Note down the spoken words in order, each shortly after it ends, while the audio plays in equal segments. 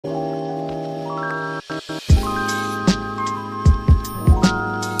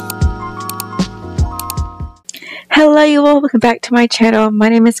Hello you all, welcome back to my channel. My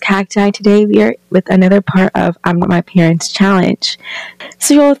name is Cacti. Today we are with another part of I'm Not My Parents Challenge.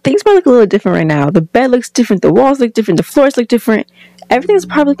 So y'all, things might look a little different right now. The bed looks different, the walls look different, the floors look different. Everything's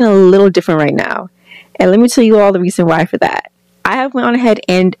probably looking a little different right now. And let me tell you all the reason why for that. I have went on ahead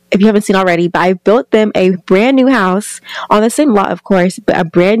and, if you haven't seen already, but I built them a brand new house on the same lot, of course, but a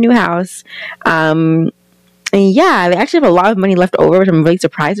brand new house. And yeah, they actually have a lot of money left over, which I'm really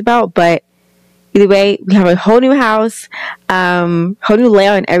surprised about, but either way, we have a whole new house, whole new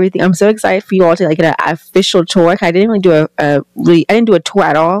layout and everything. I'm so excited for you all to get an official tour. I didn't really do I didn't do a tour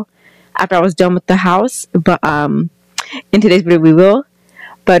at all after I was done with the house, but in today's video we will.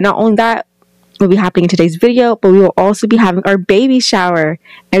 But not only that will be happening in today's video, but we will also be having our baby shower,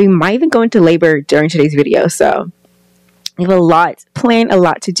 and we might even go into labor during today's video. So we have a lot planned, a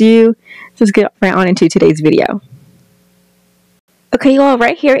lot to do. So let's get right on into today's video. Okay, y'all,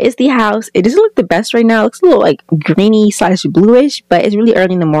 right here is the house. It doesn't look the best right now. It looks a little like greeny / bluish, but it's really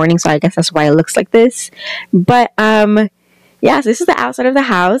early in the morning, so I guess that's why it looks like this. But yeah, so this is the outside of the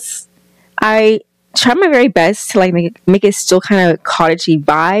house. I tried my very best to like make it still kind of cottagey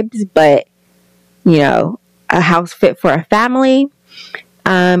vibes, but you know, a house fit for a family,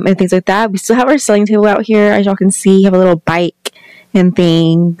 and things like that. We still have our selling table out here, as y'all can see. You have a little bike and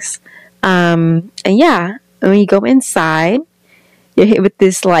things, and yeah, when you go inside, you're hit with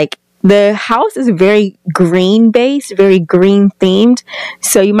this, like, the house is very green based, very green themed,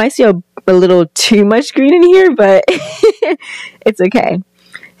 so you might see a little too much green in here, but it's okay.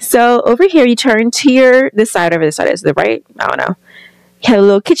 So over here, you turn to this side, over this side is the right, I don't know. You have a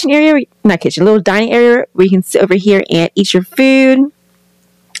little kitchen area, not kitchen, a little dining area where you can sit over here and eat your food. And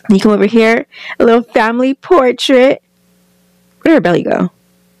you come over here, a little family portrait. Where'd her belly go?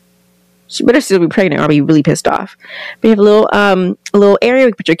 She better still be pregnant or I'll be really pissed off. But you have a little area where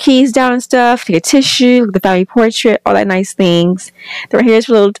you can put your keys down and stuff, take a tissue, look at the family portrait, all that nice things. Then right here is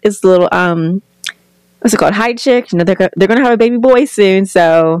a little what's it called? High chick. You know, they're gonna have a baby boy soon,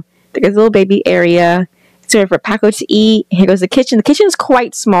 so there's a little baby area. It's here for Paco to eat. Here goes the kitchen. The kitchen is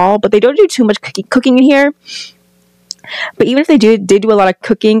quite small, but they don't do too much cooking in here. But even if they do a lot of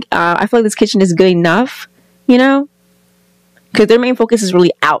cooking, I feel like this kitchen is good enough, you know? Because their main focus is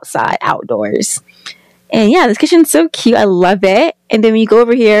really outside, outdoors. And yeah, this kitchen is so cute. I love it. And then when you go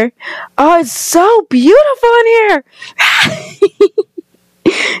over here, oh, it's so beautiful in here.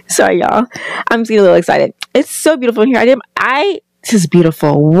 Sorry, y'all. I'm just getting a little excited. It's so beautiful in here. This is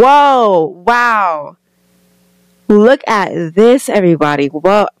beautiful. Whoa. Wow. Look at this, everybody.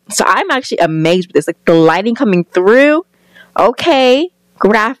 Whoa. So I'm actually amazed with this. Like, the lighting coming through. Okay.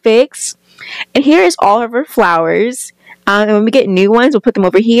 Graphics. And here is all of our flowers. And when we get new ones, we'll put them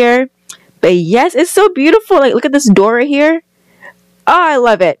over here. But yes, it's so beautiful. Like, look at this door right here. Oh, I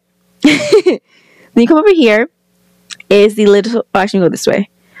love it. Then you come over here is the little, oh, actually go this way.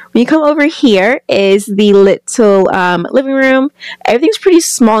 When you come over here is the little living room. Everything's pretty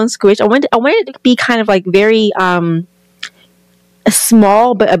small and squished. I wanted it to be kind of like very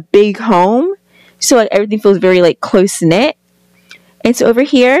small but a big home. So like everything feels very like close knit. And so over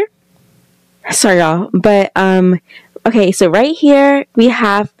here, sorry y'all, but okay, so right here we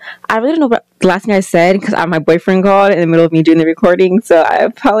have, I really don't know what the last thing I said because my boyfriend called in the middle of me doing the recording, so I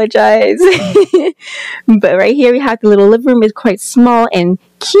apologize. But right here we have the little living room. It's quite small and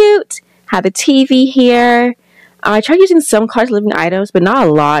cute. Have a TV here. I tried using some cottage living items, but not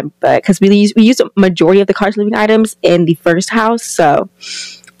a lot, but because we used a majority of the cottage living items in the first house, so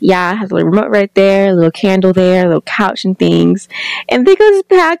yeah, it has a little remote right there, a little candle there, a little couch and things. And there goes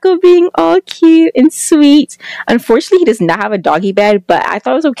Paco being all cute and sweet. Unfortunately, he does not have a doggy bed, but I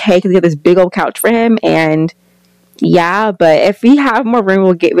thought it was okay because we have this big old couch for him. And yeah, but if we have more room,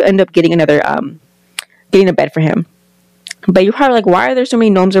 we'll end up getting another, getting a bed for him. But you're probably like, why are there so many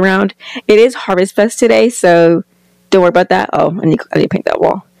gnomes around? It is Harvest Fest today, so don't worry about that. Oh, I need to paint that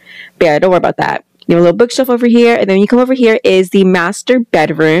wall. But yeah, don't worry about that. You have a little bookshelf over here, and then when you come over here is the master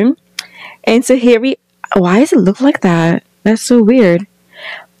bedroom. And so here why does it look like that? That's so weird.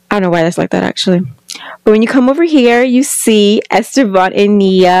 I don't know why that's like that actually. But when you come over here, you see Esteban and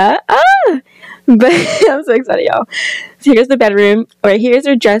Nia. Ah! But I'm so excited, y'all. So here's the bedroom. Right here's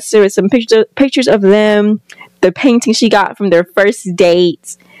their dresser with some pictures of them. The painting she got from their first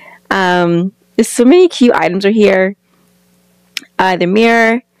date. There's so many cute items right here. The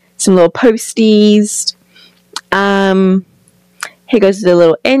mirror. Some little posties. Here goes the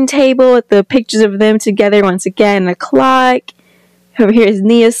little end table with the pictures of them together once again. A clock. Over here is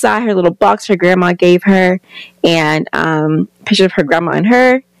Nia's side, her little box her grandma gave her, and picture of her grandma and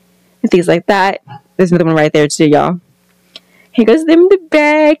her, and things like that. There's another one right there too, y'all. Here goes them in the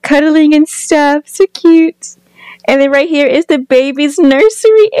bed, cuddling and stuff. So cute. And then right here is the baby's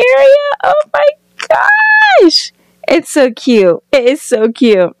nursery area. Oh my gosh. It's so cute. It is so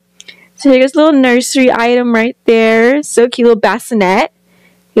cute. So here's a little nursery item right there. So cute, little bassinet.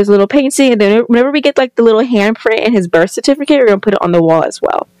 Here's a little painting. And then whenever we get like the little handprint and his birth certificate, we're going to put it on the wall as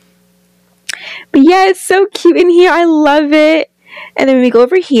well. But yeah, it's so cute in here. I love it. And then when we go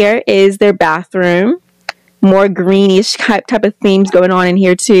over here is their bathroom. More greenish type of themes going on in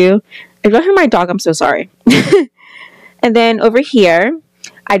here too. If y'all hear my dog, I'm so sorry. And then over here,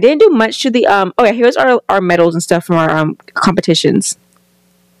 I didn't do much to the, oh yeah, here's our medals and stuff from our competitions.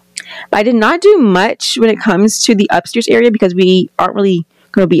 But I did not do much when it comes to the upstairs area because we aren't really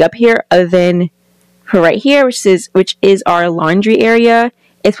going to be up here other than for right here, which is our laundry area.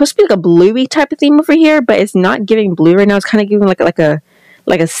 It's supposed to be like a bluey type of theme over here, but it's not giving blue right now. It's kind of giving like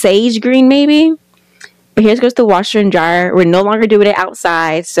a sage green maybe. But here goes the washer and dryer. We're no longer doing it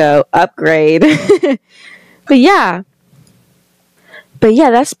outside, so upgrade. But yeah,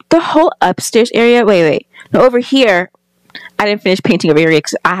 that's the whole upstairs area. Wait. No, over here, I didn't finish painting over here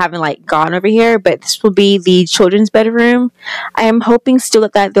because I haven't like gone over here. But this will be the children's bedroom. I am hoping still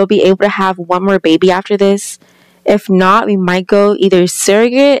that they'll be able to have one more baby after this. If not, we might go either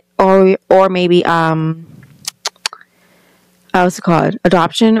surrogate or maybe what's it called?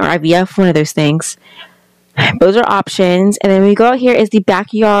 Adoption or IVF, one of those things. Those are options. And then we go out here is the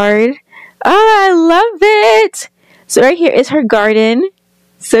backyard. Oh, I love it. So right here is her garden.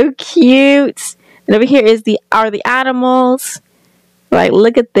 So cute. And over here is are the animals. Like,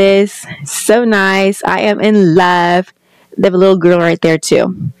 look at this. So nice. I am in love. They have a little girl right there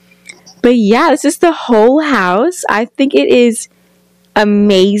too. But yeah, this is the whole house. I think it is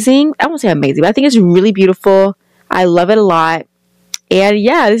amazing. I won't say amazing, but I think it's really beautiful. I love it a lot. And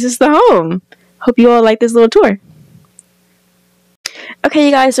yeah, this is the home. Hope you all like this little tour. Okay,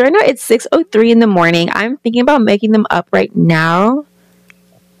 you guys, so right now it's 6:03 in the morning. I'm thinking about making them up right now.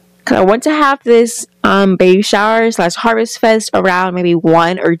 Because I want to have this baby shower / harvest fest around maybe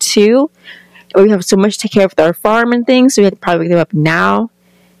 1 or 2. We have so much to take care of with our farm and things, so we have to probably wake them up now.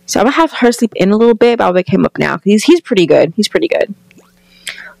 So I'm going to have her sleep in a little bit, but I'll wake him up now. Because he's pretty good. He's pretty good.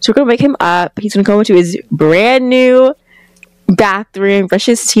 So we're going to wake him up. He's going to go into his brand new bathroom, brush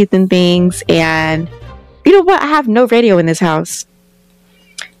his teeth and things. And you know what? I have no radio in this house.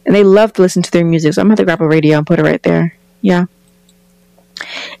 And they love to listen to their music. So I'm going to have to grab a radio and put it right there. Yeah.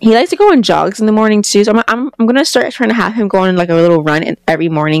 He likes to go on jogs in the morning too. So I'm going to start trying to have him go on like a little run every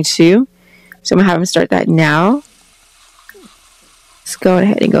morning too. So I'm going to have him start that now. Let's go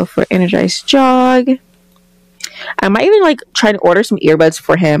ahead and go for an energized jog. I might even like try to order some earbuds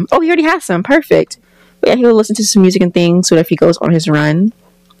for him. Oh, he already has some. Perfect. But yeah, he'll listen to some music and things so that if he goes on his run.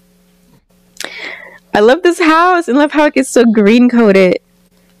 I love this house and love how it gets so green coated.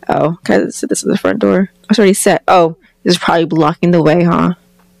 Oh, because this is the front door. It's already set. Oh, this is probably blocking the way, huh?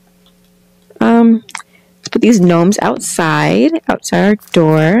 Let's put these gnomes outside our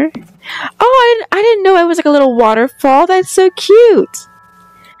door. Oh, I didn't know it was like a little waterfall. That's so cute.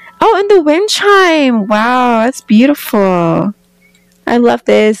 Oh, and the wind chime. Wow, that's beautiful. I love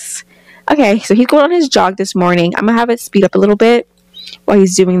this. Okay, so he's going on his jog this morning. I'm gonna have it speed up a little bit while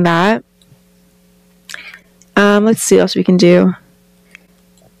he's doing that. Let's see what else we can do.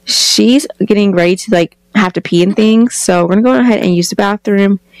 She's getting ready to like have to pee and things, so we're gonna go ahead and use the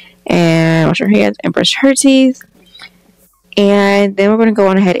bathroom and wash her hands and brush her teeth, and then we're gonna go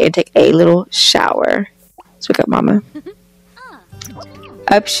on ahead and take a little shower. Let's wake up mama.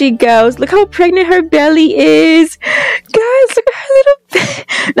 Up she goes. Look how pregnant her belly is, guys. Look at her little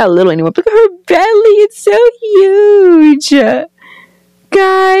not little anymore, but look at her belly. It's so huge,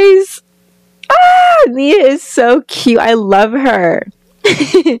 guys. Nia is so cute. I love her.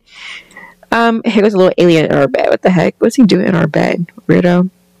 Here goes a little alien in our bed. What the heck? What's he doing in our bed? Weirdo.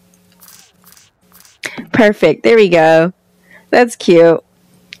 Perfect. There we go. That's cute.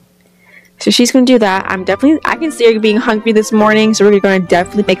 So she's gonna do that. I can see her being hungry this morning, so we're gonna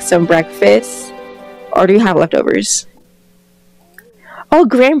definitely make some breakfast. Or do we have leftovers? Oh,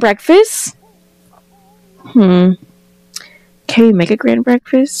 grand breakfast? Can we make a grand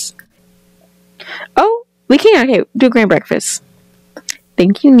breakfast? Oh, we can. Okay, do a grand breakfast.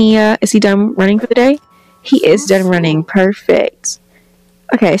 Thank you, Nia. Is he done running for the day? He is done running. Perfect.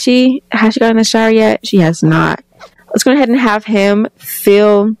 Okay, has she got in the shower yet? She has not. Let's go ahead and have him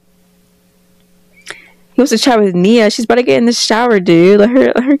fill. He wants to chat with Nia. She's about to get in the shower, dude. Let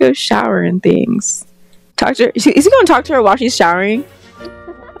her go shower and things. Talk to her. Is he going to talk to her while she's showering?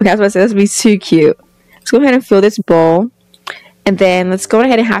 Okay, I was about to say, this would be too cute. Let's go ahead and fill this bowl. And then let's go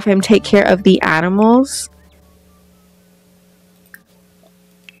ahead and have him take care of the animals.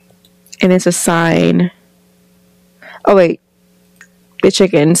 And it's a sign. Oh wait, the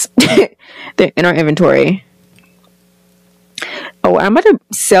chickens. They're in our inventory. Oh, I'm about to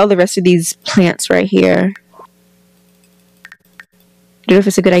sell the rest of these plants right here. Don't know if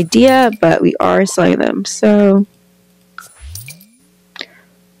it's a good idea, but we are selling them. So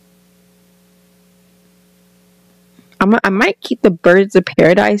I might keep the birds of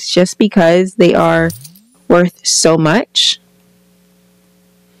paradise just because they are worth so much.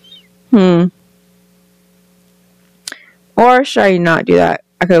 Or should I not do that?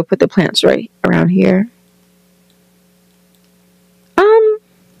 I could put the plants right around here.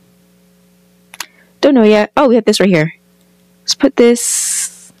 Don't know yet. Oh, we have this right here. Let's put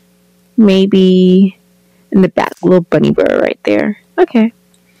this maybe in the back. Little bunny bird right there. Okay.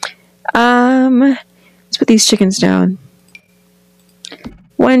 Let's put these chickens down.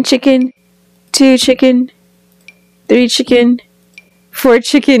 1 chicken, 2 chicken, 3 chicken, 4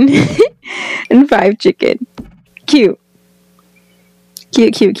 chicken, and 5 chicken. Cute.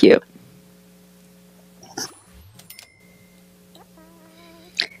 Cute, cute, cute.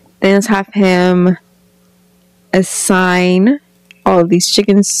 Then let's have him assign all of these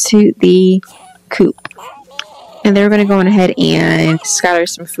chickens to the coop. And then we're going to go on ahead and scatter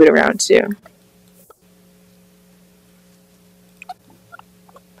some food around too.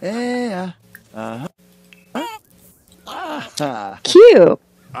 Yeah. Cute.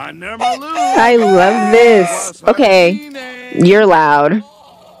 I love this. Okay, you're loud.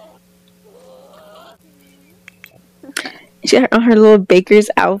 She had on her little baker's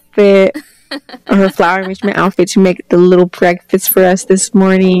outfit, or her flower arrangement outfit to make the little breakfast for us this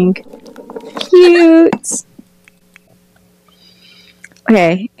morning. Cute.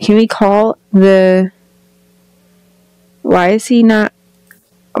 Okay, can we call the... Why is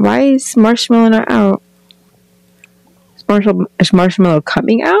Marshmallow not out? Is Marshmallow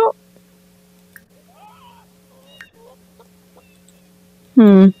coming out?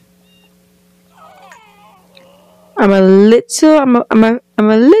 I'm a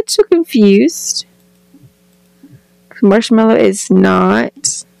little confused. Marshmallow is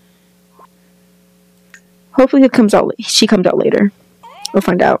not. Hopefully she comes out later. We'll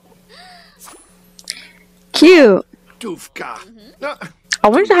find out. Cute. I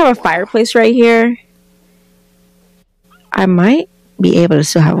wanted to have a fireplace right here. I might be able to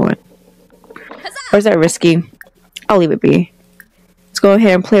still have one. Or is that risky? I'll leave it be. Let's go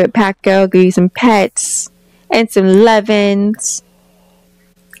ahead and play with Paco. Give you some pets. And some levens.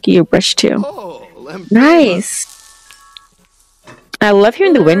 Get your brush too. Nice. I love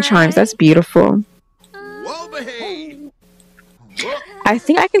hearing the wind chimes. That's beautiful. I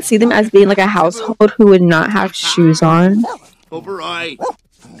think I can see them as being like a household who would not have shoes on.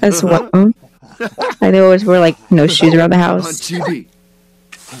 As well. Like they always wear like no shoes around the house. I need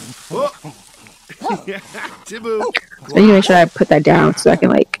to make sure I put that down so I can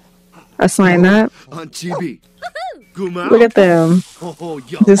like assign that. Look at them.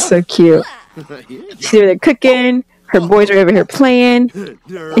 This is so cute. She's over there cooking. Her boys are over here playing.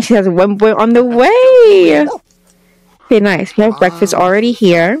 And she has one boy on the way. Okay, nice. We have breakfast already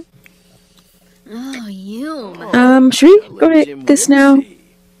here. Should we go to this now?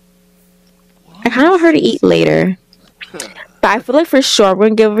 I kind of want her to eat later. But I feel like for sure we're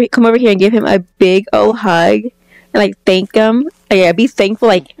gonna come over here and give him a big old hug and like thank him. Yeah, be thankful,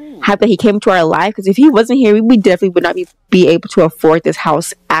 like happy that he came to our life. Because if he wasn't here, we definitely would not be able to afford this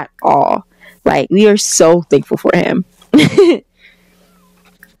house at all. Like we are so thankful for him. And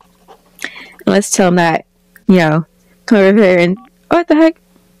let's tell him that, you know, come over here and what the heck?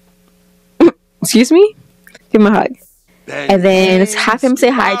 Excuse me? Give him a hug. And then let's have him say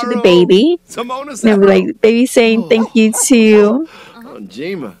hi to the baby. And then we're like, baby saying thank you to.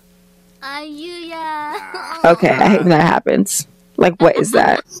 Okay, I hate when that happens. Like, what is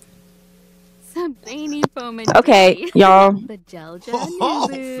that? Okay, y'all.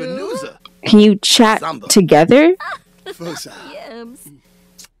 Can you chat together?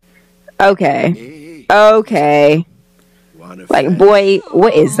 Okay. Okay. Like, boy,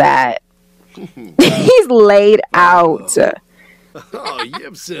 what is that? He's laid out.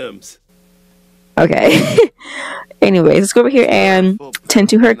 Okay. Anyways, let's go over here and tend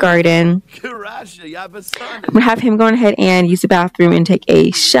to her garden. I'm gonna have him go ahead and use the bathroom and take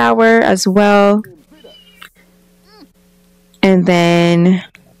a shower as well. And then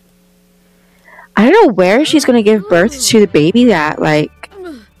I don't know where she's gonna give birth to the baby at, like,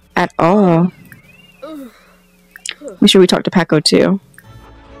 at all. Make sure we talk to Paco too.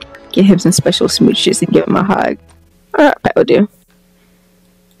 Get him some special smooches and give him a hug. Alright, Paco do. And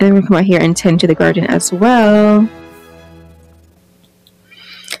then we're gonna come out here and tend to the garden as well.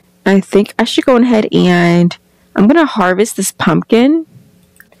 I think I should go ahead and I'm gonna harvest this pumpkin,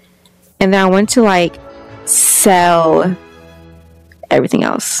 and then I want to like sell everything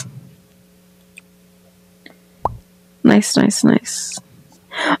else. Nice, nice, nice.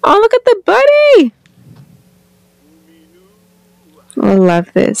 Oh, look at the buddy! I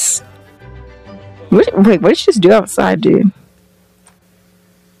love this. Wait, what did you just do outside, dude?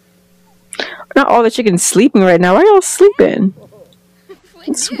 Not all the chickens sleeping right now. Why are y'all sleeping?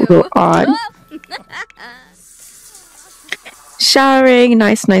 It's a little odd. Showering,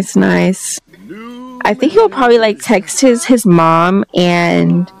 nice, nice, nice. I think he'll probably like text his mom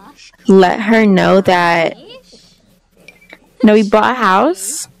and let her know that we bought a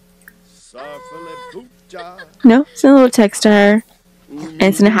house. No, send a little text to her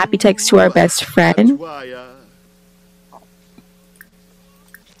and send a happy text to our best friend.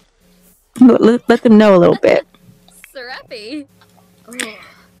 Let them know a little bit.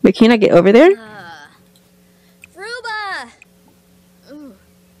 Wait, can I get over there?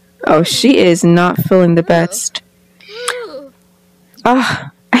 Oh, she is not feeling the best.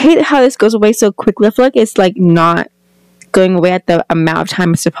 I hate how this goes away so quickly. I feel like it's like not going away at the amount of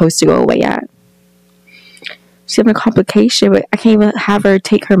time it's supposed to go away at. She's having a complication, but I can't even have her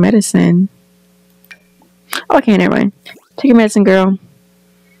take her medicine. Oh, okay, never mind. Take your medicine, girl.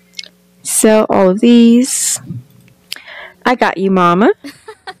 Sell all of these. I got you, mama.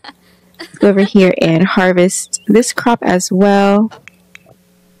 Let's go over here and harvest this crop as well.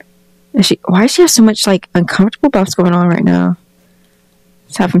 And why does she have so much like uncomfortable buffs going on right now?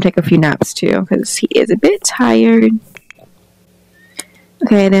 Let's have him take a few naps too, because he is a bit tired.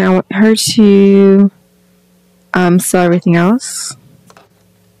 Okay, then I want her to sell everything else.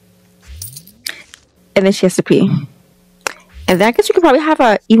 And then she has to pee. And then I guess we could probably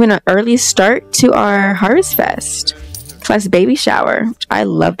have even an early start to our Harvest Fest / baby shower. I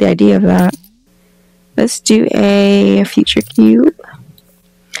love the idea of that. Let's do a future cube.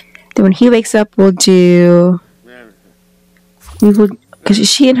 Then when he wakes up, because is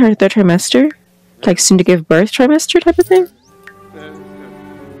she in her 3rd trimester? Like soon to give birth trimester type of thing?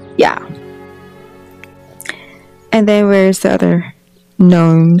 Yeah. And then where's the other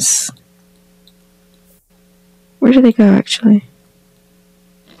gnomes? Where do they go actually?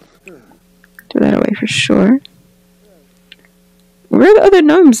 Throw that away for sure. Where are the other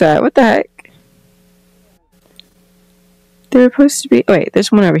gnomes at? What the heck? They're supposed to be... Oh, wait,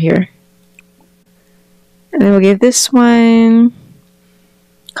 there's one over here. And then we'll give this one...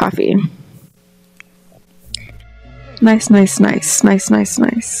 coffee. Nice, nice, nice. Nice, nice,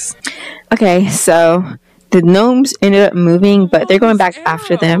 nice. Okay, so... the gnomes ended up moving, but they're going back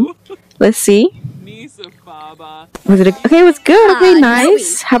after them. Let's see. Was it okay, it was good. Okay,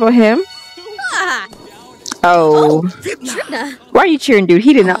 nice. How about him? Oh. Why are you cheering, dude?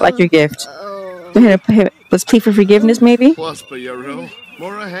 He did not like your gift. Go ahead and put him. Let's plead for forgiveness, maybe? She's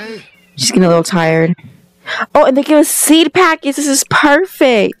getting a little tired. Oh, and they give us seed packets. This is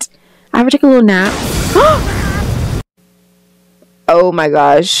perfect. I have to take a little nap. Oh my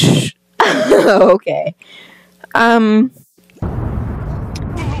gosh. Okay.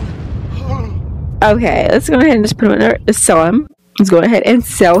 Okay, let's go ahead and just put him in there. Sell him. Let's go ahead and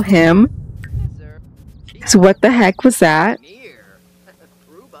sell him. So what the heck was that?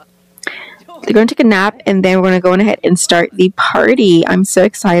 They're going to take a nap, and then we're going to go ahead and start the party. I'm so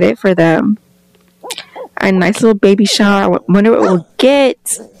excited for them. A nice little baby shower. I wonder what we'll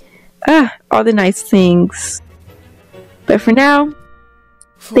get. All the nice things. But for now,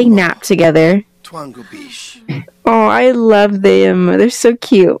 they nap together. Oh, I love them. They're so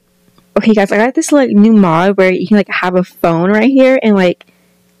cute. Okay, guys, I got this like new mod where you can like have a phone right here and like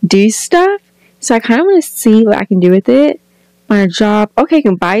do stuff. So I kind of want to see what I can do with it. Find a job. Okay, I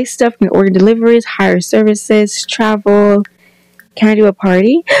can buy stuff, can order deliveries, hire services, travel. Can I do a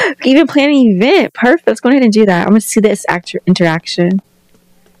party? I can even plan an event. Perfect. Let's go ahead and do that. I'm going to see this interaction.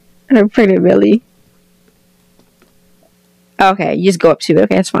 And I'm pregnant, Billy. Okay, you just go up to it.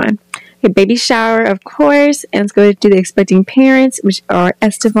 Okay, that's fine. Okay, baby shower, of course. And let's go do the expecting parents, which are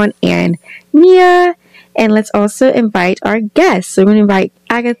Esteban and Nia. And let's also invite our guests. So we're going to invite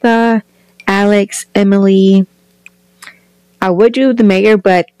Agatha, Alex, Emily. I would do the mayor,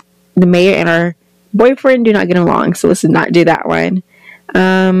 but the mayor and our boyfriend do not get along. So let's not do that one.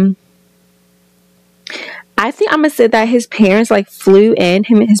 I think I'm going to say that his parents like flew in.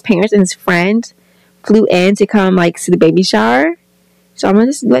 His parents and his friend flew in to come like see the baby shower. So I'm going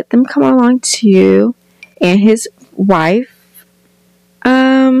to just let them come along too. And his wife.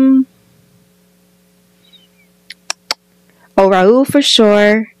 Oh, Raul for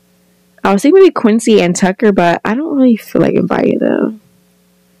sure. I was thinking maybe Quincy and Tucker, but I don't really feel like inviting them.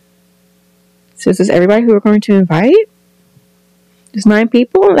 So is this everybody who we're going to invite? There's 9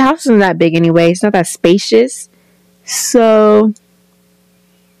 people. The house isn't that big anyway. It's not that spacious. So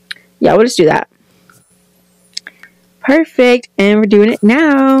yeah, we'll just do that. Perfect. And we're doing it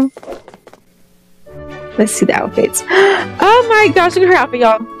now. Let's see the outfits. Oh my gosh, look at her outfit,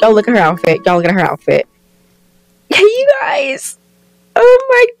 y'all. Y'all look at her outfit. Y'all look at her outfit. Hey, you guys. Oh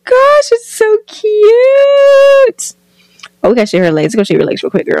my gosh, it's so cute. Oh, we gotta shave her legs. Let's go shave your legs real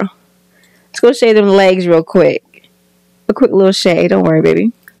quick, girl. Let's go shave them legs real quick. A quick little shave. Don't worry,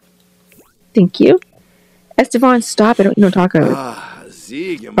 baby. Thank you. Esteban, stop. I don't eat no tacos.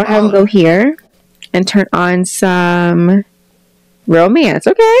 I'll have him go here and turn on some romance.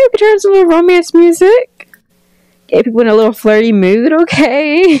 Okay, we can turn on some little romance music. Get people in a little flirty mood,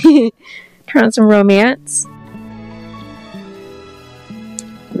 okay? Turn on some romance.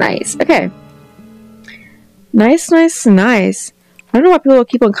 Nice. Okay. Nice, nice, nice. I don't know why people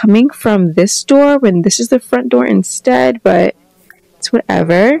keep on coming from this door when this is the front door instead, but it's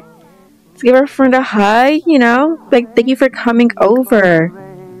whatever. Let's give our friend a hug, you know? Like, thank you for coming over.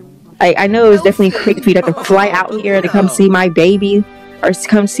 I know it was definitely creepy to have to fly out here to come see my baby, or to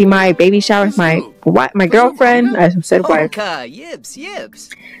come see my baby shower with my girlfriend. I said wife. Let's go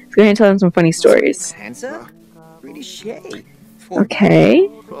ahead and tell them some funny stories. Okay.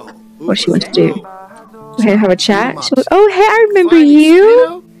 What she wants to do? Go ahead and have a chat. She goes, oh, hey, I remember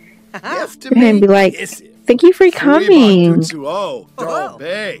you. Go ahead and be like, thank you for coming. Where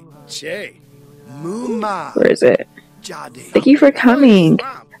is it? Thank you for coming.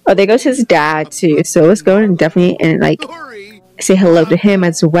 Oh, there goes his dad too. So let's go and definitely and like say hello to him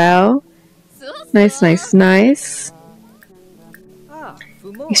as well. Nice, nice, nice.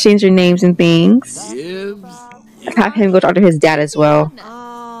 Exchange your names and things. Have him go talk to his dad as well.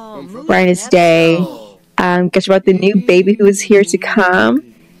 Brightest day. Guess about the new baby who is here to come.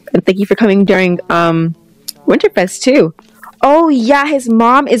 And thank you for coming during Winterfest too. Oh yeah, his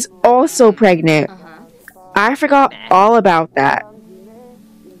mom is also pregnant. I forgot all about that.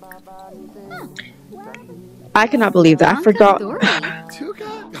 I cannot believe that. I forgot.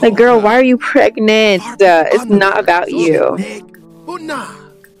 Like, girl, why are you pregnant? It's not about you.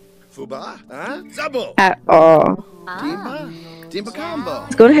 At all.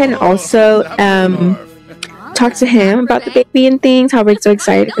 Let's go ahead and also talk to him about the baby and things. How we're so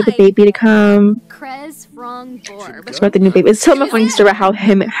excited for the baby to come. It's about the new baby. It's so much funny story about how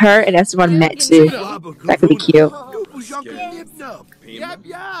her and Esteban met too. That could be cute.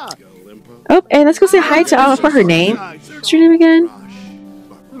 Oh, and let's go say hi to I'll put her name. What's your name again?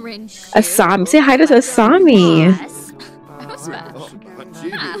 Asami. Say hi to Asami.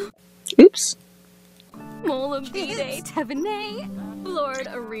 Oops. Look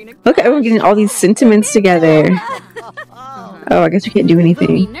at everyone getting all these sentiments together. Oh, I guess we can't do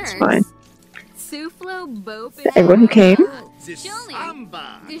anything. It's fine. Everyone who came. It's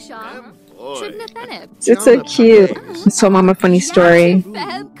so cute. So mama funny story. Him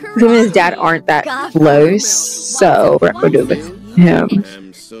and his dad aren't that close, so we're not gonna do it with him.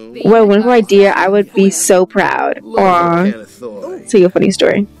 Well, wonderful idea. I would be so proud. Aww. Tell you a funny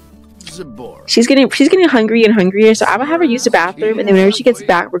story. She's getting hungry and hungrier, so I'm gonna have her use the bathroom, and then whenever she gets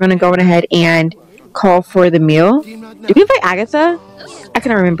back, we're gonna go ahead and call for the meal. Did we invite Agatha? I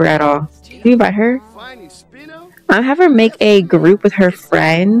cannot remember at all. Did we invite her? I'll have her make a group with her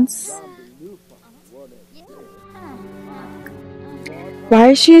friends.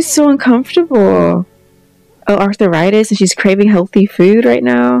 Why is she so uncomfortable? Oh, arthritis, and she's craving healthy food right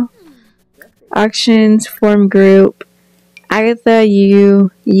now. Actions, form group. Agatha,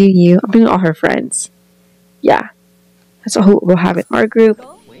 you. I'm bringing all her friends. Yeah. That's all we'll have in our group.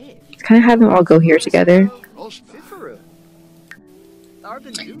 Let's kind of have them all go here together. Oh,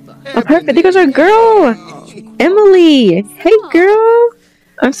 perfect. There goes our girl, Emily. Hey, girl.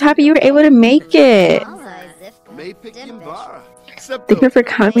 I'm so happy you were able to make it. Thank you for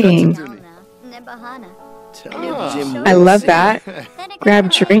coming. I love that.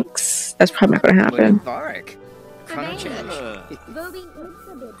 Grab drinks. That's probably not going to happen.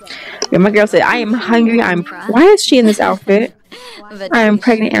 Yeah, my girl said, I am hungry. Why is she in this outfit? I am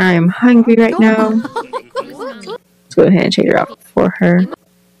pregnant and I am hungry right now. Let's go ahead and change her outfit for her.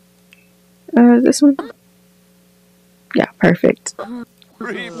 This one? Yeah, perfect.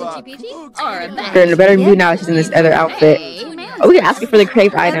 They're in a better mood now. She's in this other outfit. Oh, we can ask her for the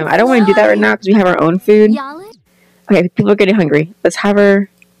crave item. I don't want to do that right now because we have our own food. Okay, people are getting hungry. Let's have her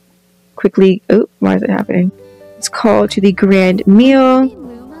quickly. Oh, why is it happening? Let's call to the grand meal.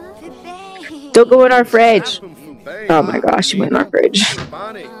 Don't go in our fridge. Oh my gosh, she went in our fridge.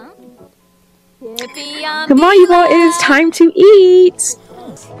 Come on, you all. It is time to eat.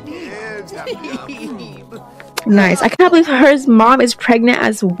 Nice. I can't believe her mom is pregnant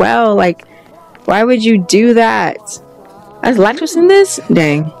as well. Like, why would you do that? There's lactose in this?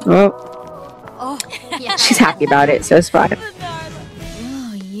 Dang. Well, she's happy about it, so it's fine.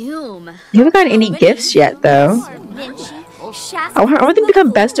 You haven't gotten any gifts yet, though. I want them to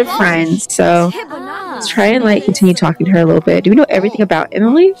become best of friends, so let's try and like continue talking to her a little bit. Do we know everything about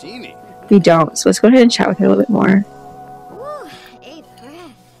Emily? We don't, so let's go ahead and chat with her a little bit more.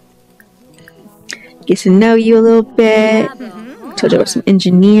 Get to know you a little bit. Told you about some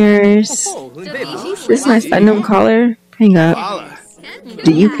engineers. This nice unknown caller. Hang up.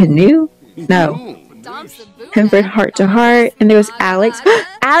 Do you canoe? No. Hemford heart to heart. And there was Alex.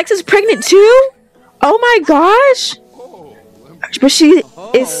 Alex is pregnant too? Oh my gosh. But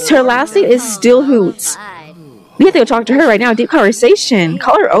her last name is still Hoots. We have to go talk to her right now. Deep conversation.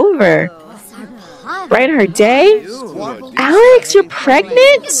 Call her over. Brighten her day. Alex, you're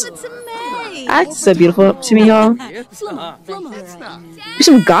pregnant? That's so beautiful to me, y'all. There's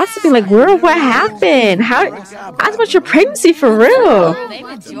some gossiping, like, girl, what happened? Ask about your pregnancy for real.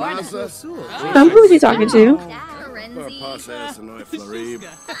 Who is he talking to?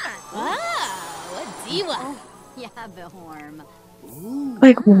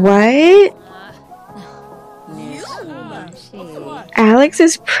 Like, what? Alex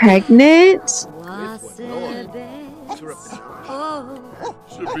is pregnant?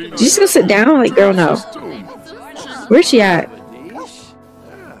 Did you just go sit down? Like, girl, no. Where's she at?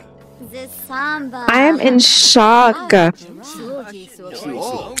 I am in shock. I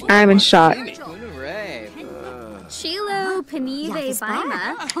am in shock.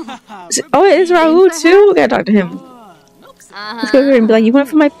 Oh, it is Raul too? We gotta talk to him. Let's go over and be like, you want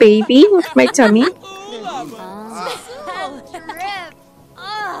it for my baby? You want it for my tummy?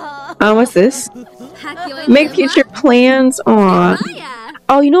 What's this? Make future plans on.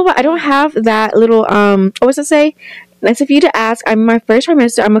 Oh, you know what? I don't have that little, what was I say? Nice of you to ask. I'm my first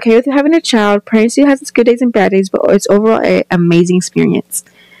trimester. I'm okay with having a child. Pregnancy has its good days and bad days, but it's overall an amazing experience.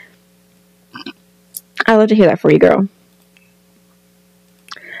 I love to hear that for you, girl.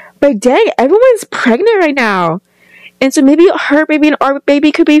 But dang, everyone's pregnant right now. And so maybe her baby and our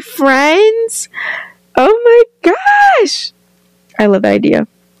baby could be friends. Oh my gosh. I love that idea.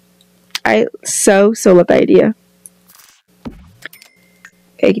 I so love that idea.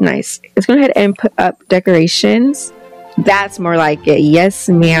 Okay, nice. Let's go ahead and put up decorations. That's more like it. Yes,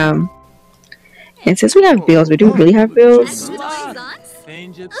 ma'am. And since we have bills, but do we really have bills? I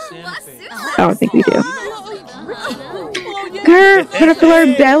don't think we do. Girl, put up her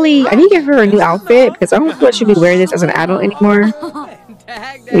belly. I need to get her a new outfit because I don't feel like she'll be wearing this as an adult anymore.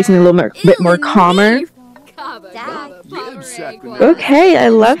 Maybe something a little bit more calmer. Okay, I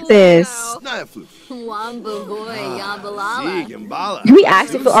love this. Can we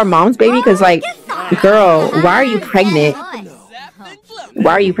ask if our mom's baby? Because, like, girl, why are you pregnant?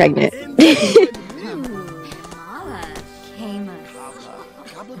 Why are you pregnant?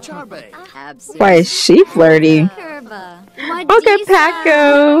 Why is she flirty? Okay,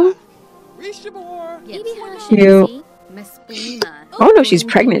 Paco. Cute. Oh no, she's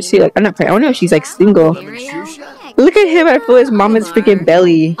pregnant too. Like, I'm not pregnant. Oh no, she's like single. Look at him. I feel his mama's freaking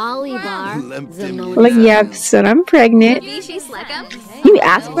belly. Like, yeah, son, I'm pregnant. Can you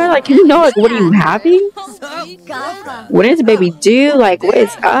ask her? Like, can you know, like, what are you having? What does the baby do? Like, what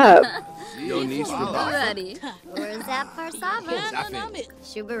is up?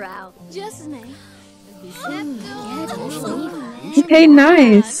 Okay,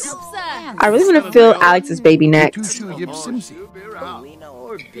 nice. I really want to feel Alex's baby next.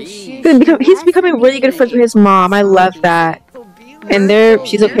 He's becoming really good friends with his mom. I love that. And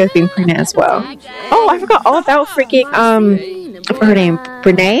she's okay with being pregnant as well. Oh, I forgot all about freaking, what's her name?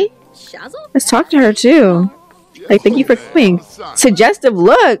 Brene? Let's talk to her too. Like, thank you for coming. Suggestive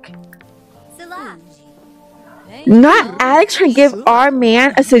look. Not Alex trying to give our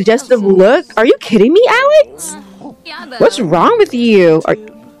man a suggestive look? Are you kidding me, Alex? What's wrong with you?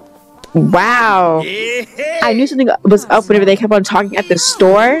 Wow. I knew something was up whenever they kept on talking at the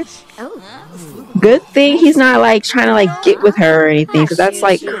store. Good thing he's not like trying to like get with her or anything, because that's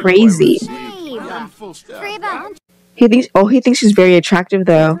like crazy. He thinks she's very attractive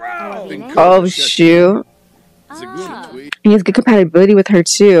though. Oh shoot. He has good compatibility with her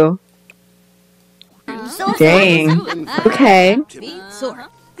too. Dang. Okay.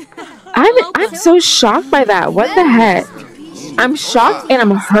 I'm so shocked by that. What the heck? I'm shocked and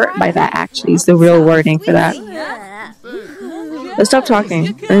I'm hurt by that, actually, is the real wording for that. Let's stop talking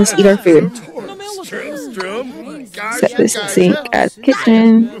and let's eat our food. Set this sink at the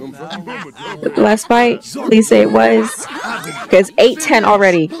kitchen. With the last bite, please say it was. Because 8:10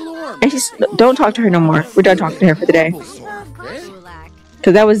 already. And don't talk to her no more. We're done talking to her for the day.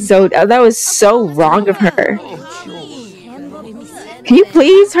 Cause that was so wrong of her. Can you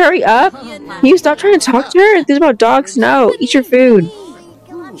please hurry up? Can you stop trying to talk to her? This is about dogs. No, eat your food.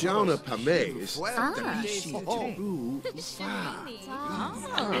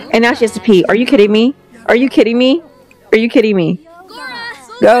 And now she has to pee. Are you kidding me? Are you kidding me? Are you kidding me?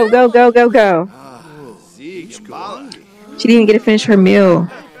 Go, go, go, go, go. She didn't even get to finish her meal.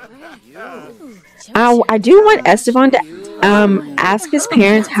 I do want Esteban to ask his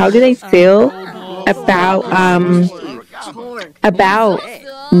parents how do they feel about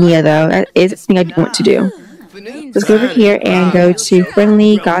Nia, though. That is a thing I do want to do. Let's go over here and go to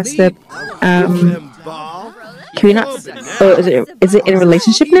friendly gossip. Can we not? Oh, is it in a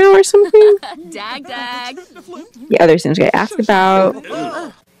relationship now or something? Yeah, other things. Okay,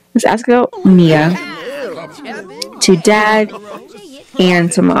 let's ask about Nia to dad and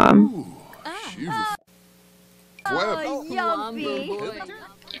to mom.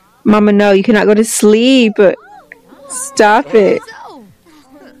 Mama, no, you cannot go to sleep. Stop it.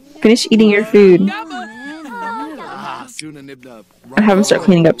 Finish eating your food. I'll have them start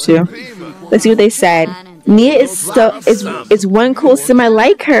cleaning up too. Let's see what they said. Nia is one cool sim. I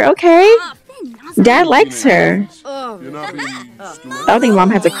like her. Okay. Dad likes her. I don't think mom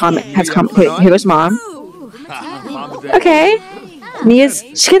has a comment. Here goes mom. Okay.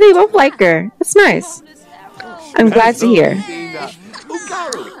 They both like her. That's nice. I'm glad to hear.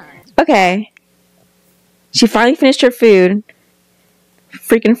 Okay. She finally finished her food.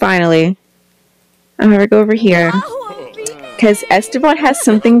 Freaking finally. I'm gonna go over here. Because Esteban has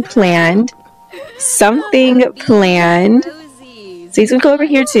something planned. So he's gonna go over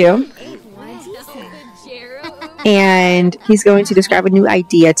here too. And he's going to describe a new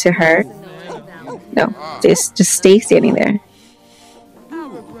idea to her. No, just stay standing there.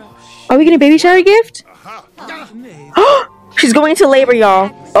 Are we getting a baby shower gift? She's going into labor,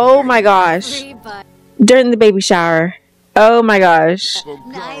 y'all. Oh my gosh. During the baby shower. Oh my gosh.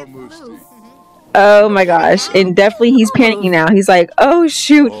 Oh my gosh. And definitely he's panicking now. He's like, oh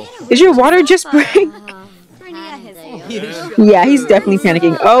shoot. Did your water just break? Yeah, he's definitely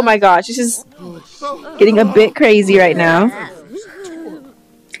panicking. Oh my gosh. This is getting a bit crazy right now.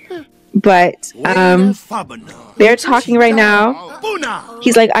 But they're talking right now.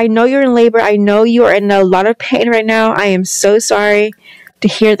 He's like, I know you're in labor. I know you are in a lot of pain right now. I am so sorry to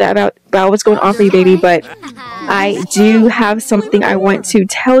hear that about what's going on for you, baby. But I do have something I want to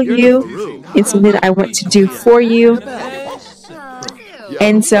tell you. It's something that I want to do for you.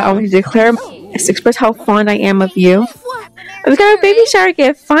 And so I want to express how fond I am of you. We got a baby shower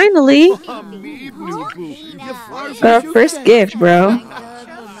gift, finally. Our first gift, bro.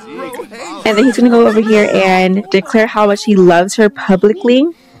 And then he's going to go over here and declare how much he loves her publicly.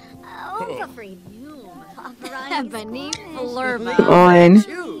 Come on.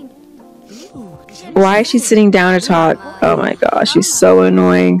 Why is she sitting down to talk? Oh my gosh, she's so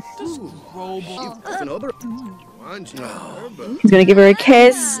annoying. He's going to give her a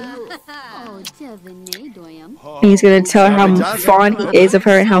kiss. And he's going to tell her how fond he is of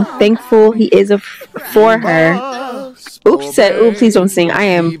her and how thankful he is for her. Oops said, ooh, please don't sing.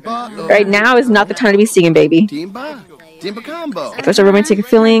 Right now is not the time to be singing, baby. Express our romantic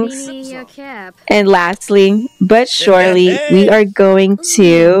feelings. And lastly, but surely, we are going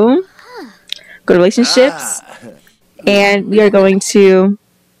to go to relationships. And we are going to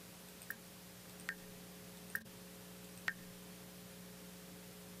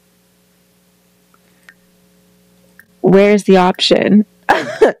where's the option?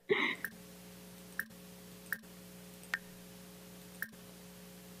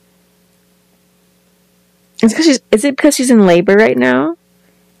 Is it because she's in labor right now?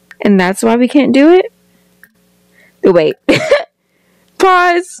 And that's why we can't do it? Wait.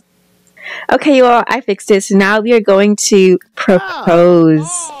 Pause. Okay, you all, I fixed it. So now we are going to propose.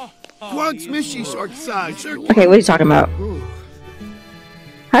 Okay, what are you talking about?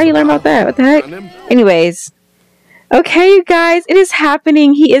 How do you learn about that? What the heck? Anyways. Okay, you guys, it is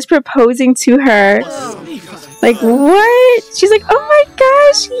happening. He is proposing to her. Like, what? She's like, oh my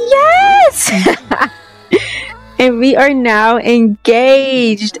gosh, yes! And we are now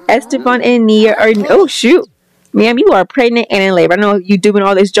engaged. Esteban and Nia are... Oh, shoot. Ma'am, you are pregnant and in labor. I know you doing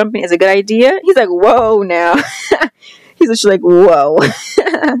all this jumping is a good idea. He's like, whoa, now. He's literally like, whoa.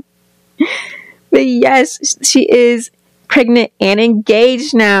 But yes, she is pregnant and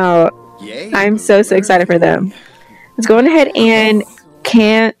engaged now. I'm so excited for them. Let's go ahead and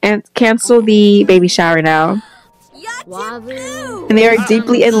cancel the baby shower now. And they are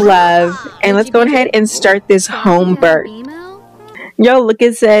deeply in love. And let's go ahead and start this home birth. Yo, look,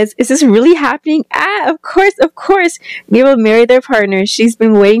 it says, is this really happening? Ah, of course, of course. They will marry their partner. She's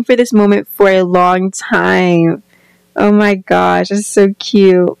been waiting for this moment for a long time. Oh my gosh, that's so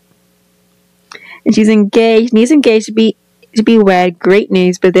cute. And she's engaged. He's engaged to be wed. Great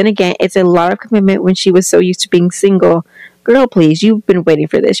news. But then again, it's a lot of commitment when she was so used to being single. Girl, please, you've been waiting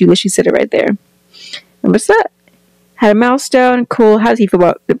for this. You literally said it right there. And what's that? Had a milestone. Cool. How does he feel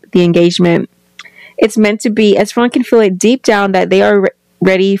about the engagement? It's meant to be, as everyone can feel it deep down that they are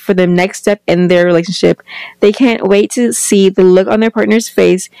ready for the next step in their relationship. They can't wait to see the look on their partner's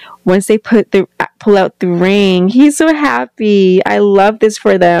face once they pull out the ring. He's so happy. I love this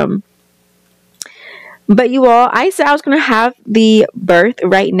for them. But you all, I said I was going to have the birth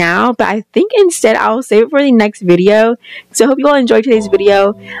right now, but I think instead I'll save it for the next video. So I hope you all enjoyed today's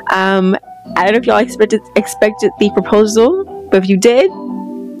video. I don't know if y'all expected the proposal, but if you did,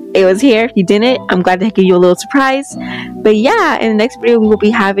 it was here. If you didn't, I'm glad to give you a little surprise. But yeah, in the next video, we will be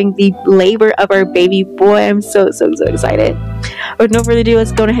having the labor of our baby boy. I'm so excited. With no further ado,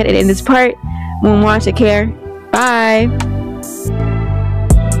 let's go ahead and end this part. Mwah, take care. Bye.